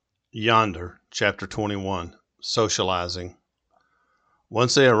Yonder, Chapter 21, Socializing.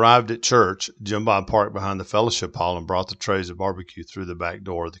 Once they arrived at church, Jim Bob parked behind the fellowship hall and brought the trays of barbecue through the back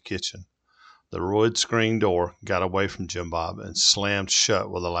door of the kitchen. The wood screen door got away from Jim Bob and slammed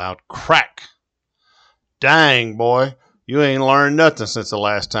shut with a loud crack. "Dang, boy, you ain't learned nothing since the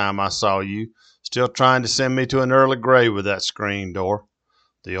last time I saw you. Still trying to send me to an early grave with that screen door."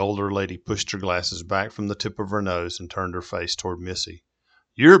 The older lady pushed her glasses back from the tip of her nose and turned her face toward Missy.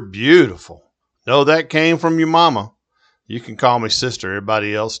 "You're beautiful. Know that came from your mama. You can call me sister.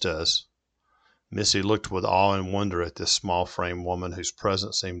 Everybody else does." Missy looked with awe and wonder at this small-framed woman whose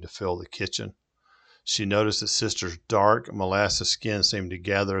presence seemed to fill the kitchen. She noticed that sister's dark, molasses skin seemed to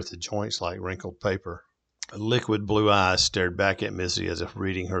gather at the joints like wrinkled paper. Liquid blue eyes stared back at Missy as if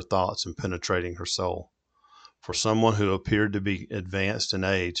reading her thoughts and penetrating her soul. For someone who appeared to be advanced in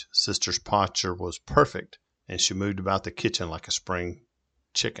age, sister's posture was perfect, and she moved about the kitchen like a spring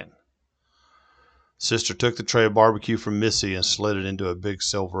chicken. Sister took the tray of barbecue from Missy and slid it into a big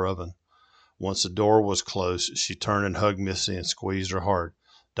silver oven. Once the door was closed, she turned and hugged Missy and squeezed her hard.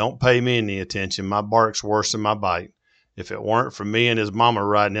 "Don't pay me any attention. My bark's worse than my bite. If it weren't for me and his mama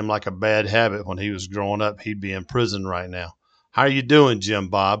riding him like a bad habit when he was growing up, he'd be in prison right now. How you doing, Jim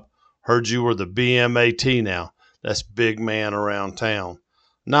Bob? Heard you were the BMAT now. That's big man around town.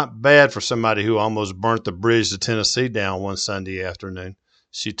 Not bad for somebody who almost burnt the bridge to Tennessee down one Sunday afternoon."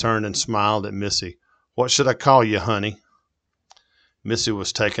 She turned and smiled at Missy. "What should I call you, honey?" Missy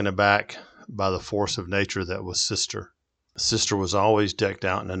was taken aback by the force of nature that was Sister. Sister was always decked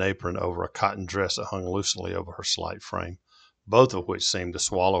out in an apron over a cotton dress that hung loosely over her slight frame, both of which seemed to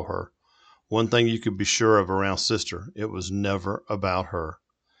swallow her. One thing you could be sure of around Sister, it was never about her.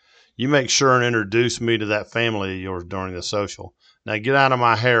 "You make sure and introduce me to that family of yours during the social. Now get out of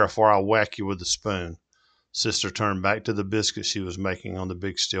my hair before I whack you with the spoon." Sister turned back to the biscuits she was making on the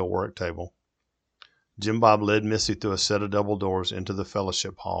big steel work table. Jim Bob led Missy through a set of double doors into the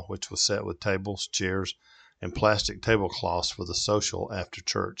fellowship hall, which was set with tables, chairs, and plastic tablecloths for the social after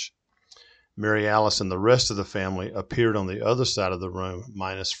church. Mary Alice and the rest of the family appeared on the other side of the room,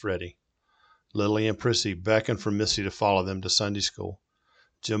 minus Freddie. Lily and Prissy beckoned for Missy to follow them to Sunday school.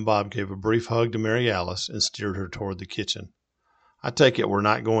 Jim Bob gave a brief hug to Mary Alice and steered her toward the kitchen. "I take it we're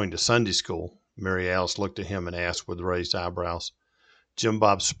not going to Sunday school?" Mary Alice looked at him and asked with raised eyebrows. Jim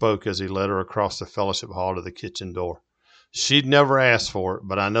Bob spoke as he led her across the fellowship hall to the kitchen door. "She'd never ask for it,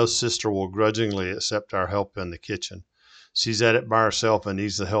 but I know Sister will grudgingly accept our help in the kitchen. She's at it by herself and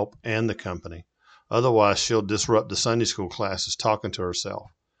needs the help and the company. Otherwise, she'll disrupt the Sunday school classes talking to herself."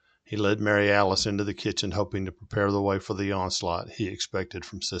 He led Mary Alice into the kitchen, hoping to prepare the way for the onslaught he expected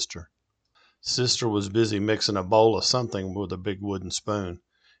from Sister. Sister was busy mixing a bowl of something with a big wooden spoon.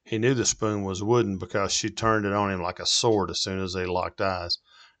 He knew the spoon was wooden because she turned it on him like a sword as soon as they locked eyes,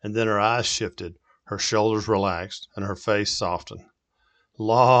 and then her eyes shifted, her shoulders relaxed, and her face softened.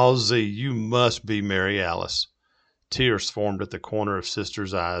 "Lawsy, you must be Mary Alice." Tears formed at the corner of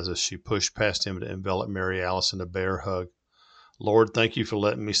Sister's eyes as she pushed past him to envelop Mary Alice in a bear hug. "Lord, thank you for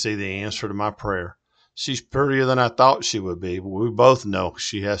letting me see the answer to my prayer. She's prettier than I thought she would be, but we both know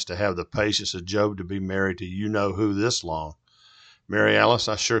she has to have the patience of Job to be married to you-know-who this long. Mary Alice,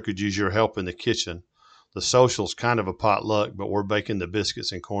 I sure could use your help in the kitchen. The social's kind of a potluck, but we're baking the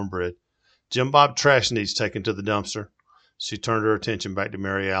biscuits and cornbread. Jim Bob, trash needs taken to the dumpster." She turned her attention back to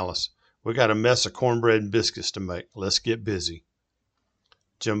Mary Alice. "We got a mess of cornbread and biscuits to make. Let's get busy."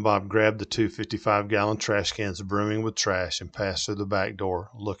 Jim Bob grabbed the two 55-gallon trash cans brimming with trash and passed through the back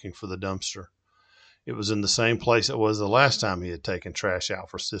door, looking for the dumpster. It was in the same place it was the last time he had taken trash out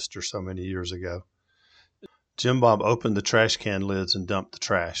for Sister so many years ago. Jim Bob opened the trash can lids and dumped the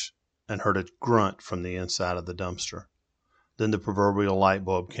trash, and heard a grunt from the inside of the dumpster. Then the proverbial light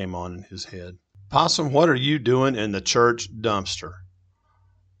bulb came on in his head. "Possum, what are you doing in the church dumpster?"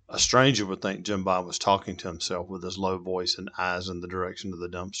 A stranger would think Jim Bob was talking to himself with his low voice and eyes in the direction of the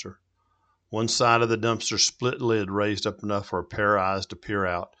dumpster. One side of the dumpster's split lid raised up enough for a pair of eyes to peer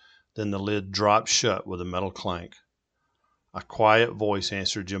out, then the lid dropped shut with a metal clank. A quiet voice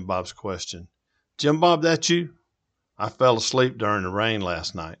answered Jim Bob's question. "Jim Bob, that you? I fell asleep during the rain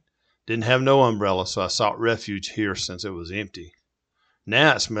last night. Didn't have no umbrella, so I sought refuge here since it was empty.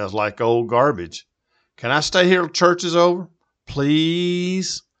 Now it smells like old garbage. Can I stay here till church is over?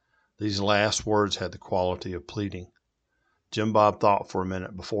 Please?" These last words had the quality of pleading. Jim Bob thought for a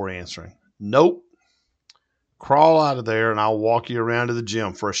minute before answering. "Nope. Crawl out of there and I'll walk you around to the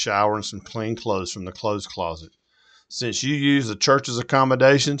gym for a shower and some clean clothes from the clothes closet. Since you use the church's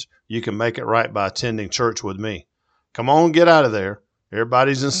accommodations, you can make it right by attending church with me. Come on, get out of there.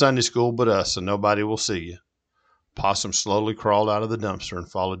 Everybody's in Sunday school but us, so nobody will see you." Possum slowly crawled out of the dumpster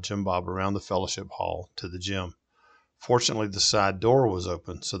and followed Jim Bob around the fellowship hall to the gym. Fortunately, the side door was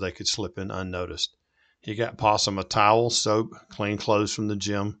open so they could slip in unnoticed. He got Possum a towel, soap, clean clothes from the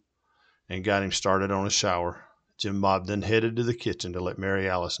gym, and got him started on a shower. Jim Bob then headed to the kitchen to let Mary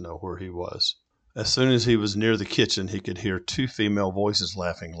Alice know where he was. As soon as he was near the kitchen, he could hear two female voices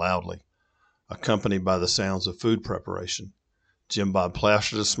laughing loudly, accompanied by the sounds of food preparation. Jim Bob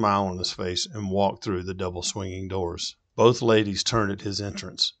plastered a smile on his face and walked through the double swinging doors. Both ladies turned at his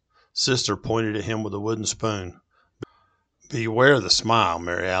entrance. Sister pointed at him with a wooden spoon. "Beware the smile,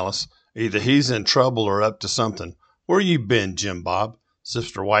 Mary Alice. Either he's in trouble or up to something. Where you been, Jim Bob?"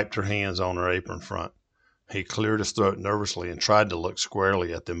 Sister wiped her hands on her apron front. He cleared his throat nervously and tried to look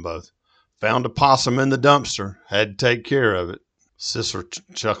squarely at them both. "Found a possum in the dumpster. Had to take care of it." Sister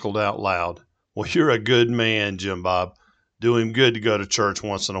chuckled out loud. "Well, you're a good man, Jim Bob. Do him good to go to church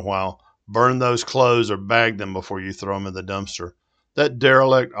once in a while. Burn those clothes or bag them before you throw them in the dumpster. That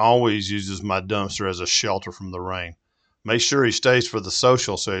derelict always uses my dumpster as a shelter from the rain. Make sure he stays for the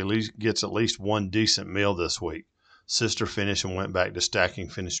social so he gets at least one decent meal this week." Sister finished and went back to stacking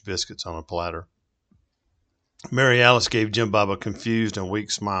finished biscuits on a platter. Mary Alice gave Jim Bob a confused and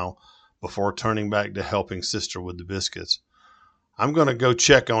weak smile before turning back to helping Sister with the biscuits. "I'm going to go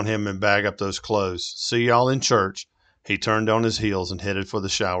check on him and bag up those clothes. See y'all in church." He turned on his heels and headed for the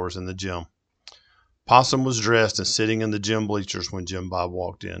showers in the gym. Possum was dressed and sitting in the gym bleachers when Jim Bob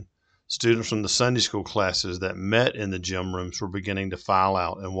walked in. Students from the Sunday school classes that met in the gym rooms were beginning to file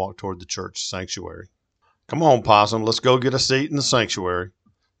out and walk toward the church sanctuary. "Come on, Possum, let's go get a seat in the sanctuary."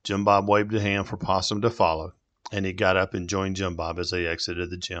 Jim Bob waved a hand for Possum to follow, and he got up and joined Jim Bob as they exited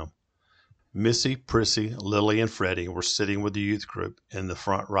the gym. Missy, Prissy, Lily, and Freddie were sitting with the youth group in the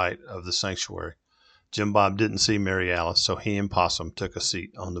front right of the sanctuary. Jim Bob didn't see Mary Alice, so he and Possum took a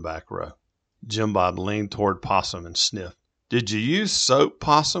seat on the back row. Jim Bob leaned toward Possum and sniffed. "Did you use soap,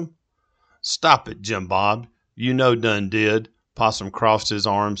 Possum?" "Stop it, Jim Bob. You know done did." Possum crossed his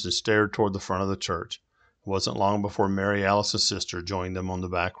arms and stared toward the front of the church. It wasn't long before Mary Alice and Sister joined them on the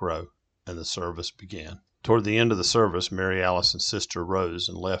back row, and the service began. Toward the end of the service, Mary Alice and Sister rose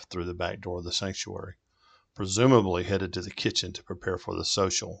and left through the back door of the sanctuary, presumably headed to the kitchen to prepare for the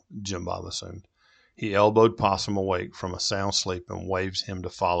social, Jim Bob assumed. He elbowed Possum awake from a sound sleep and waved him to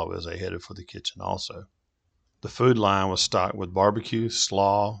follow as they headed for the kitchen also. The food line was stocked with barbecue,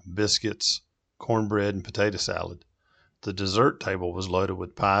 slaw, biscuits, cornbread, and potato salad. The dessert table was loaded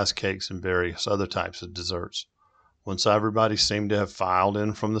with pies, cakes, and various other types of desserts. Once everybody seemed to have filed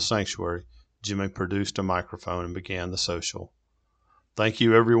in from the sanctuary, Jimmy produced a microphone and began the social. "Thank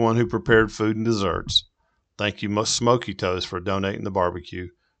you, everyone who prepared food and desserts. Thank you, Smoky Toes, for donating the barbecue.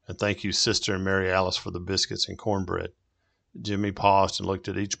 And thank you, Sister and Mary Alice, for the biscuits and cornbread." Jimmy paused and looked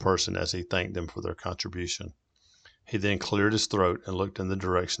at each person as he thanked them for their contribution. He then cleared his throat and looked in the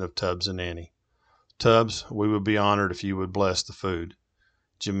direction of Tubbs and Annie. "Tubbs, we would be honored if you would bless the food."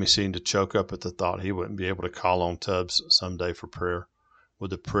 Jimmy seemed to choke up at the thought he wouldn't be able to call on Tubbs someday for prayer. With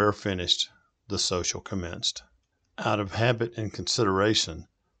the prayer finished, the social commenced. Out of habit and consideration,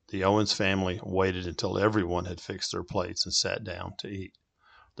 the Owens family waited until everyone had fixed their plates and sat down to eat.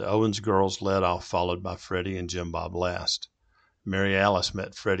 The Owens girls led off, followed by Freddie and Jim Bob last. Mary Alice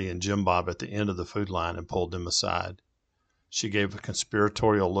met Freddie and Jim Bob at the end of the food line and pulled them aside. She gave a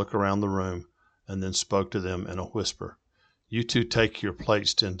conspiratorial look around the room and then spoke to them in a whisper. "You two take your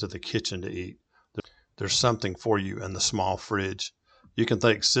plates into the kitchen to eat. There's something for you in the small fridge. You can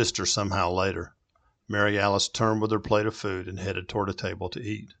thank Sister somehow later." Mary Alice turned with her plate of food and headed toward a table to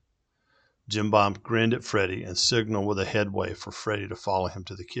eat. Jim Bob grinned at Freddie and signaled with a head wave for Freddie to follow him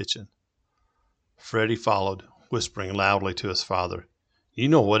to the kitchen. Freddie followed, whispering loudly to his father. "You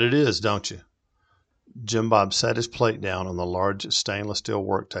know what it is, don't you?" Jim Bob set his plate down on the large stainless steel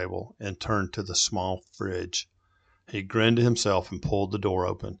work table and turned to the small fridge. He grinned to himself and pulled the door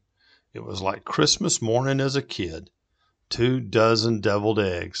open. It was like Christmas morning as a kid. 2 dozen deviled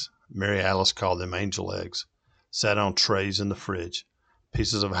eggs, Mary Alice called them angel eggs, sat on trays in the fridge.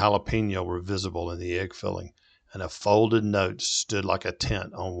 Pieces of jalapeno were visible in the egg filling, and a folded note stood like a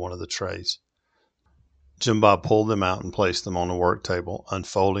tent on one of the trays. Jim Bob pulled them out and placed them on the work table,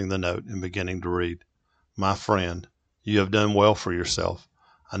 unfolding the note and beginning to read. "My friend, you have done well for yourself.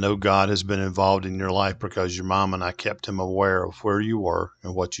 I know God has been involved in your life because your mom and I kept him aware of where you were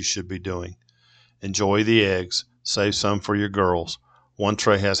and what you should be doing. Enjoy the eggs. Save some for your girls. 1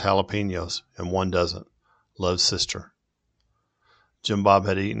 tray has jalapenos and 1 doesn't. Love, Sister." Jim Bob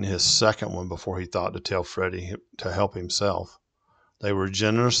had eaten his second one before he thought to tell Freddie to help himself. They were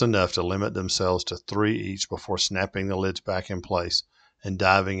generous enough to limit themselves to 3 each before snapping the lids back in place and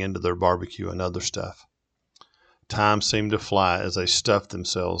diving into their barbecue and other stuff. Time seemed to fly as they stuffed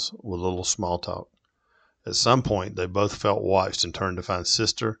themselves with a little small talk. At some point, they both felt watched and turned to find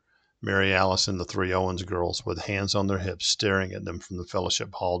Sister, Mary Alice, and the three Owens girls with hands on their hips staring at them from the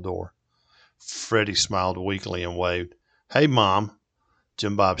fellowship hall door. Freddie smiled weakly and waved. "Hey, Mom."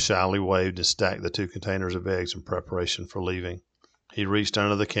 Jim Bob shyly waved and stacked the 2 containers of eggs in preparation for leaving. He reached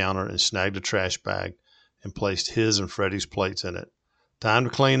under the counter and snagged a trash bag and placed his and Freddie's plates in it. "Time to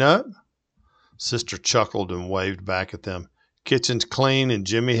clean up?" Sister chuckled and waved back at them. "Kitchen's clean, and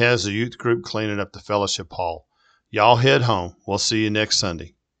Jimmy has the youth group cleaning up the fellowship hall. Y'all head home. We'll see you next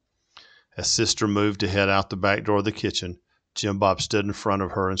Sunday." As Sister moved to head out the back door of the kitchen, Jim Bob stood in front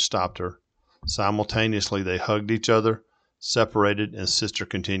of her and stopped her. Simultaneously, they hugged each other, separated, and Sister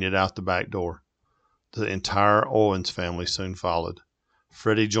continued out the back door. The entire Owens family soon followed.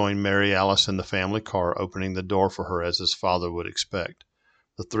 Freddie joined Mary Alice in the family car, opening the door for her as his father would expect.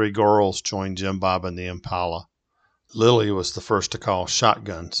 The 3 girls joined Jim Bob in the Impala. Lily was the first to call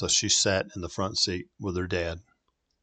shotgun, so she sat in the front seat with her dad.